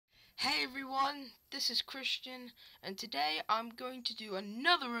Hey everyone, this is Christian, and today I'm going to do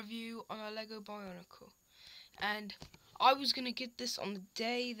another review on a Lego Bionicle. And I was going to get this on the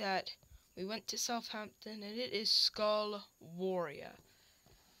day that we went to Southampton, and it is Skull Warrior.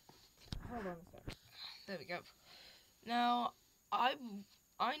 Hold on a sec. There we go. Now, I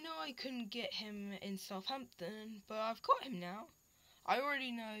know I couldn't get him in Southampton, but I've got him now. I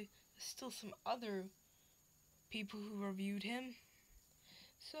already know there's still some other people who reviewed him.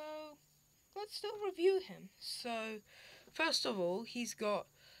 So, let's still review him. So, first of all, he's got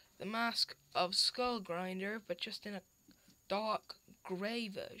the mask of Skull Grinder, but just in a dark grey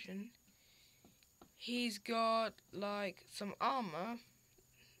version. He's got, like, some armor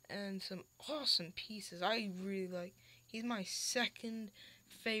and some awesome pieces. I really like. He's my second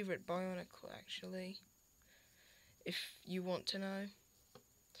favorite Bionicle, actually, if you want to know.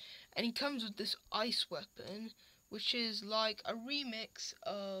 And he comes with this ice weapon, which is like a remix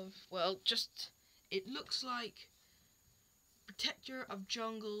of, well, it looks like Protector of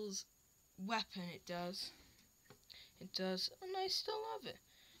Jungle's weapon. It does, and I still love it.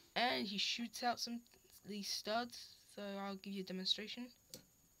 And he shoots out these studs, so I'll give you a demonstration.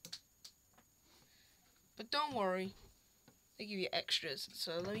 But don't worry, they give you extras,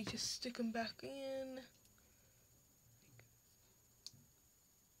 so let me just stick them back in.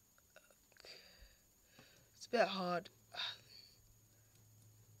 It's a bit hard.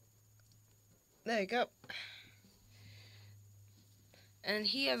 There you go. And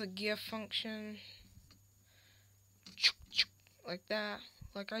he has a gear function, like that.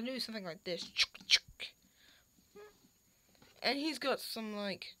 Like I do something like this. And he's got some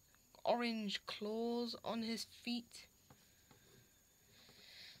like orange claws on his feet.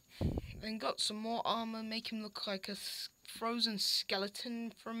 And got some more armor, make him look like a frozen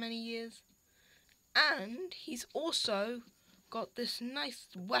skeleton for many years. And he's also got this nice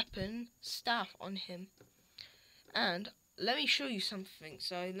weapon, staff, on him. And let me show you something.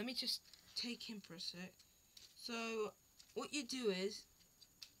 So let me just take him for a sec. So what you do is,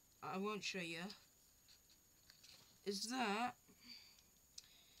 I won't show you, is that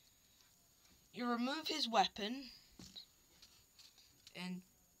you remove his weapon and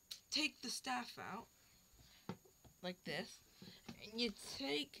take the staff out like this, and you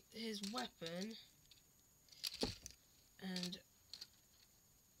take his weapon and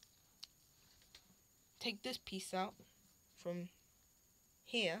take this piece out from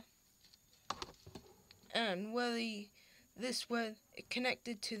here, and where it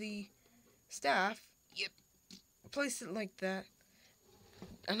connected to the staff, you place it like that.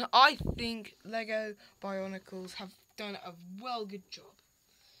 And I think Lego Bionicles have done a good job.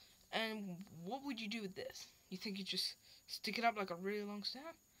 And what would you do with this? You think you just stick it up like a really long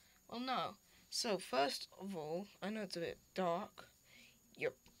staff? Well, no. So first of all, I know it's a bit dark.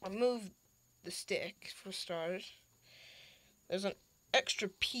 You remove the stick for starters. There's an extra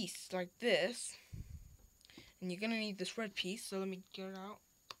piece like this, and you're gonna need this red piece. So let me get it out.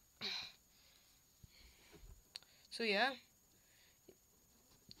 So yeah,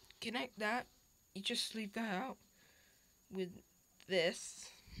 connect that. You just leave that out with this,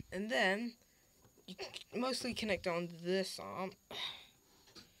 and then you mostly connect on this arm,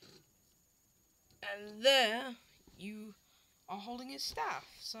 and there you are holding his staff.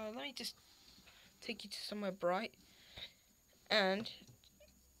 So let me just take you to somewhere bright. And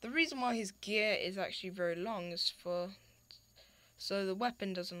the reason why his gear is actually very long is so the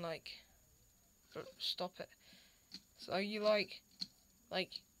weapon doesn't like stop it. So you like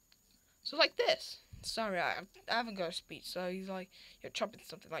this. Sorry, I haven't got a speech. So you're chopping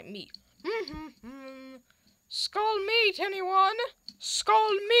something like meat. Skull meat, anyone?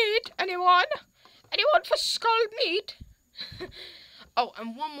 Skull meat, anyone? Anyone for skull meat? Oh,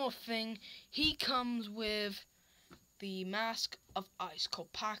 and one more thing. He comes with the mask of ice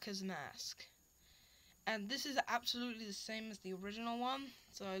called Parker's mask. And this is absolutely the same as the original one.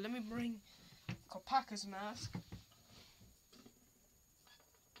 So let me bring called Parker's mask.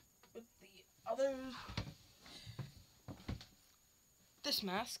 With the other, this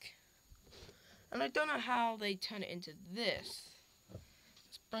mask. And I don't know how they turn it into this.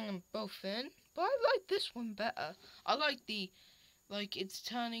 Let's bring them both in. But I like this one better. I like it's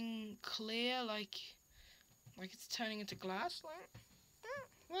turning clear, like it's turning into glass. Like,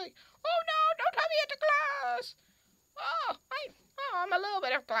 oh no, don't turn me into glass! I'm a little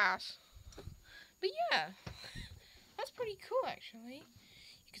bit of glass. But yeah, that's pretty cool actually.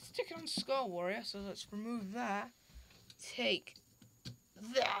 You can stick it on Skull Warrior, so let's remove that. Take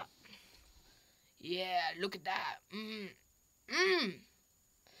that. Yeah, look at that.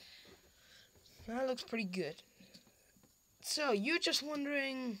 That looks pretty good. So you're just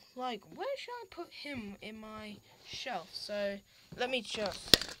wondering, like, where should I put him in my shelf? So let me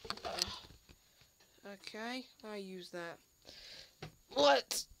just. Okay, I use that.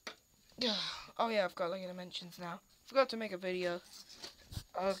 What? Oh yeah, I've got Lego Dimensions now. Forgot to make a video.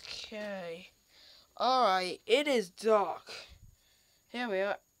 Okay. Alright, it is dark. Here we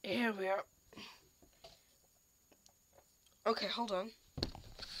are. Here we are. Okay, hold on.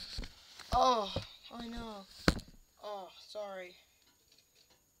 Oh, I know. Oh, sorry.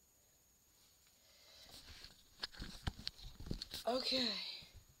 Okay.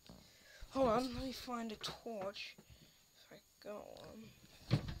 Hold on, let me find a torch. If I got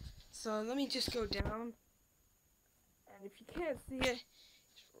one. So let me just go down. And if you can't see it,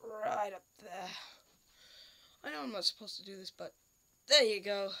 it's right up there. I know I'm not supposed to do this, but there you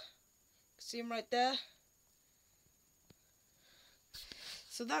go. See him right there?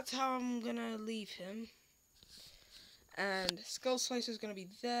 So that's how I'm gonna leave him. And Skull Slicer's gonna be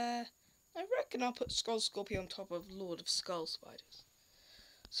there. I reckon I'll put Skull Scorpion on top of Lord of Skull Spiders.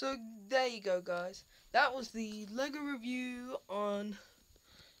 So there you go, guys. That was the Lego review on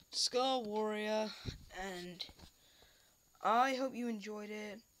Skull Warrior, and I hope you enjoyed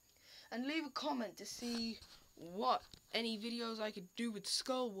it. And leave a comment to see what any videos I could do with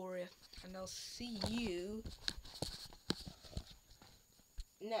Skull Warrior. And I'll see you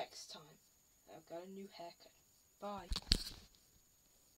next time. I've got a new haircut. Bye.